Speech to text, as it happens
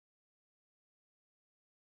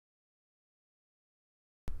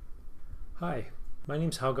Hi, my name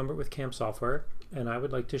is Hal Gumbert with Camp Software, and I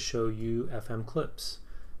would like to show you FMClips.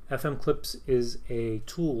 FMClips is a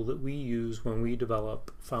tool that we use when we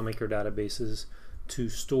develop FileMaker databases to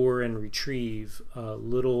store and retrieve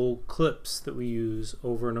little clips that we use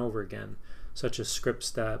over and over again, such as script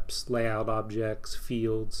steps, layout objects,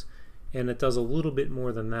 fields, and it does a little bit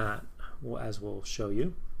more than that, as we'll show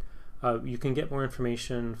you. You can get more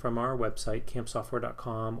information from our website,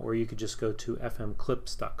 campsoftware.com, or you could just go to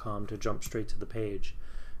FMClips.com to jump straight to the page.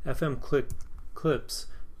 FMClips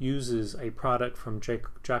uses a product from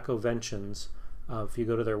Dracoventions. If you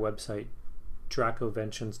go to their website,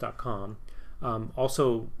 dracoventions.com.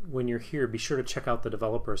 Also, when you're here, be sure to check out the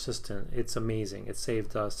developer assistant. It's amazing. It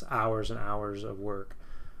saved us hours and hours of work.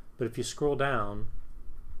 But if you scroll down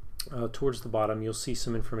towards the bottom, you'll see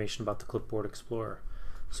some information about the Clipboard Explorer.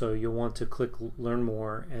 So you'll want to click Learn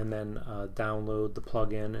More and then download the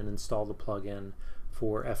plugin and install the plugin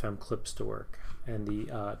for FMClips to work. And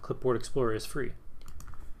the Clipboard Explorer is free.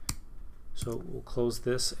 So we'll close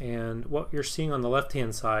this, and what you're seeing on the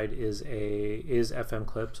left-hand side is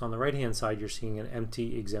FMClips. On the right-hand side, you're seeing an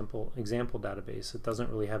empty example database. It doesn't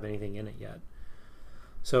really have anything in it yet.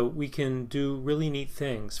 So we can do really neat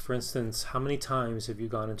things. For instance, how many times have you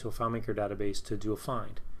gone into a FileMaker database to do a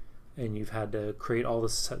find? And you've had to create all the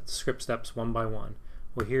script steps one by one.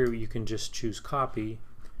 Well, here you can just choose copy,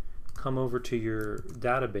 come over to your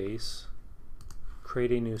database,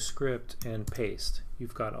 create a new script, and paste.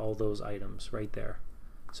 You've got all those items right there.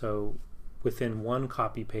 So within one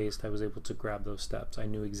copy paste, I was able to grab those steps. I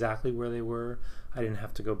knew exactly where they were. I didn't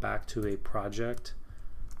have to go back to a project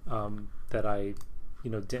that I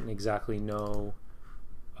didn't exactly know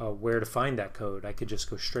where to find that code. I could just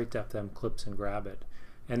go straight to FMClips and grab it.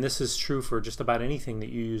 And this is true for just about anything that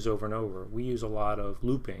you use over and over. We use a lot of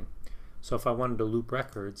looping. So if I wanted to loop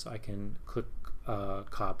records, I can click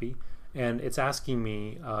copy, and it's asking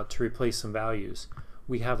me to replace some values.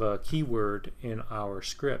 We have a keyword in our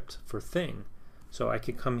script for thing. So I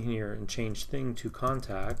could come here and change thing to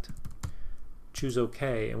contact, choose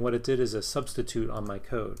OK, and what it did is a substitute on my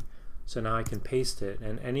code. So now I can paste it,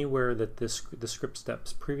 and anywhere that the script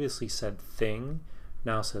steps previously said thing,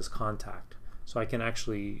 now says contact. So I can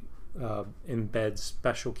actually embed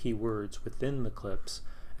special keywords within the clips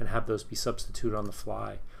and have those be substituted on the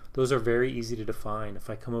fly. Those are very easy to define. If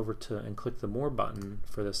I come over to and click the More button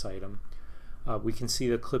for this item, we can see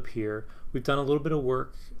the clip here. We've done a little bit of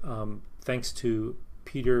work thanks to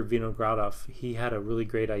Peter Vinogradov. He had a really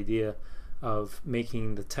great idea of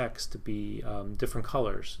making the text to be different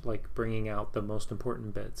colors, like bringing out the most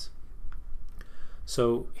important bits.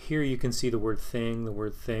 So here you can see the word thing, the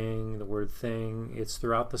word thing, the word thing. It's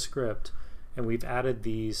throughout the script, and we've added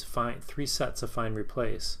these three sets of find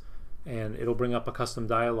replace, and it'll bring up a custom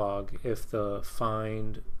dialog if the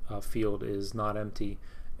find field is not empty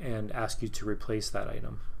and ask you to replace that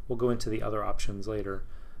item. We'll go into the other options later,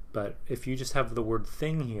 but if you just have the word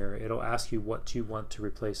thing here, it'll ask you what you want to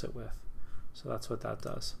replace it with. So that's what that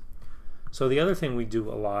does. So the other thing we do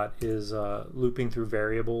a lot is looping through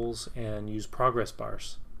variables and use progress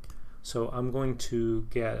bars. So I'm going to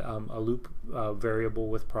get a loop variable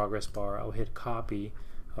with progress bar. I'll hit copy.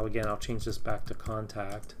 Again, I'll change this back to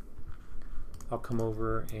contact. I'll come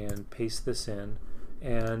over and paste this in.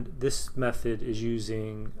 And this method is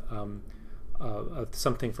using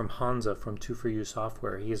something from Hansa from 2ForU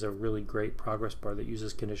Software. He has a really great progress bar that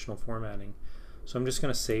uses conditional formatting. So I'm just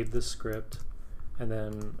going to save this script and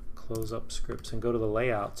then close up scripts and go to the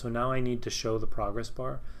layout. So now I need to show the progress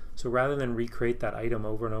bar. So rather than recreate that item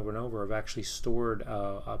over and over and over, I've actually stored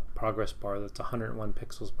a progress bar that's 101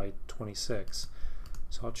 pixels by 26.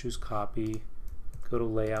 So I'll choose copy, go to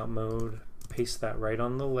layout mode, paste that right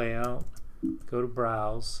on the layout, go to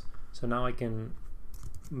browse. So now I can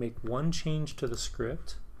make one change to the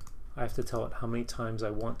script. I have to tell it how many times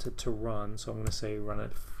I want it to run. So I'm going to say run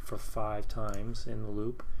it for 5 times in the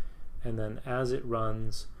loop. And then as it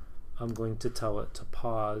runs, I'm going to tell it to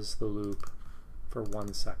pause the loop for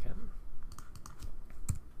 1 second.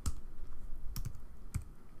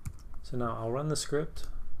 So now I'll run the script,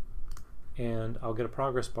 and I'll get a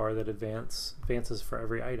progress bar that advances for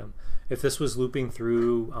every item. If this was looping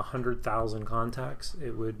through 100,000 contacts,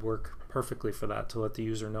 it would work perfectly for that, to let the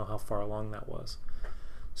user know how far along that was.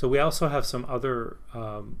 So we also have some other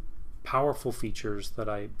powerful features that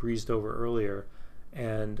I breezed over earlier,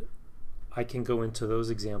 and I can go into those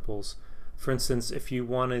examples. For instance, if you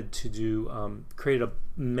wanted to do create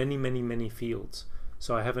many fields.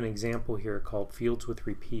 So I have an example here called fields with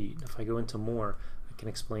repeat. If I go into more, I can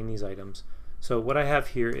explain these items. So what I have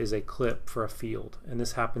here is a clip for a field, and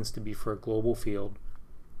this happens to be for a global field.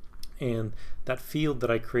 And that field that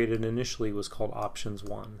I created initially was called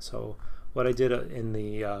options1. So what I did in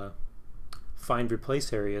the find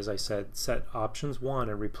replace area is I said set options1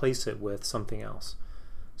 and replace it with something else.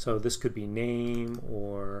 So this could be name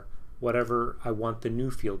or whatever I want the new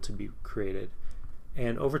field to be created.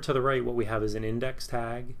 And over to the right, what we have is an index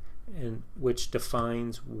tag, and which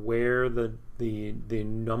defines where the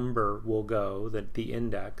number will go, the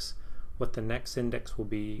index, what the next index will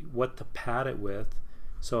be, what to pad it with.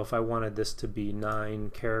 So if I wanted this to be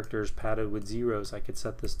 9 characters padded with zeros, I could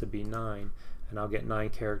set this to be 9, and I'll get 9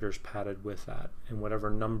 characters padded with that. And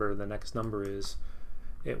whatever number the next number is,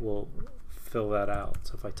 it will fill that out.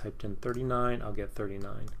 So if I typed in 39, I'll get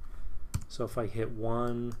 39. So if I hit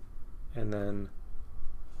 1 and then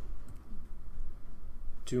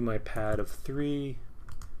do my pad of 3,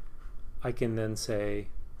 I can then say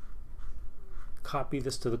copy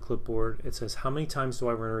this to the clipboard. It says how many times do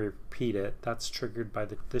I want to repeat it. That's triggered by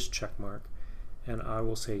this check mark, and I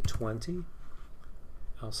will say 20.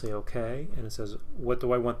 I'll say OK, and it says what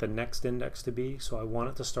do I want the next index to be. So I want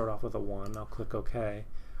it to start off with a 1. I'll click OK.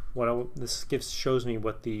 This shows me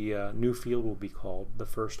what the new field will be called, the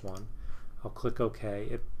first one. I'll click OK.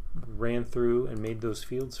 It ran through and made those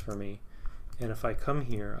fields for me, and if I come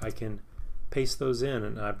here I can paste those in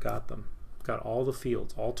and I've got them. Got all the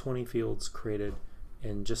fields, all 20 fields created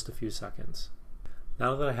in just a few seconds.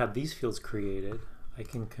 Now that I have these fields created, I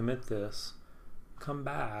can commit this, come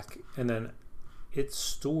back, and then it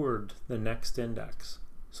stored the next index.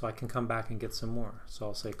 So I can come back and get some more. So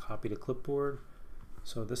I'll say copy to clipboard.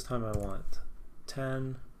 So this time I want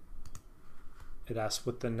 10. It asks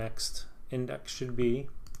what the next index should be.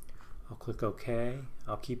 I'll click OK.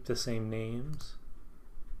 I'll keep the same names.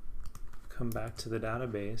 Come back to the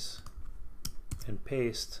database and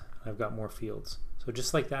paste. I've got more fields. So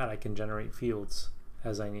just like that, I can generate fields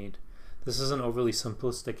as I need. This is an overly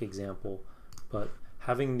simplistic example, but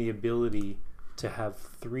having the ability to have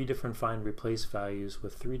 3 different find replace values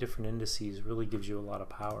with 3 different indices really gives you a lot of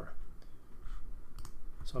power.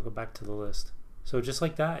 So I'll go back to the list. So just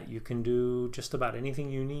like that, you can do just about anything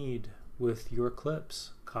you need with your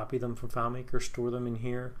clips. Copy them from FileMaker, store them in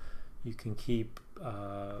here. You can keep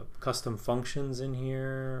custom functions in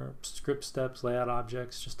here, script steps, layout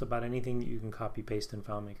objects, just about anything that you can copy paste in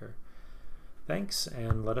FileMaker. Thanks,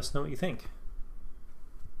 and let us know what you think.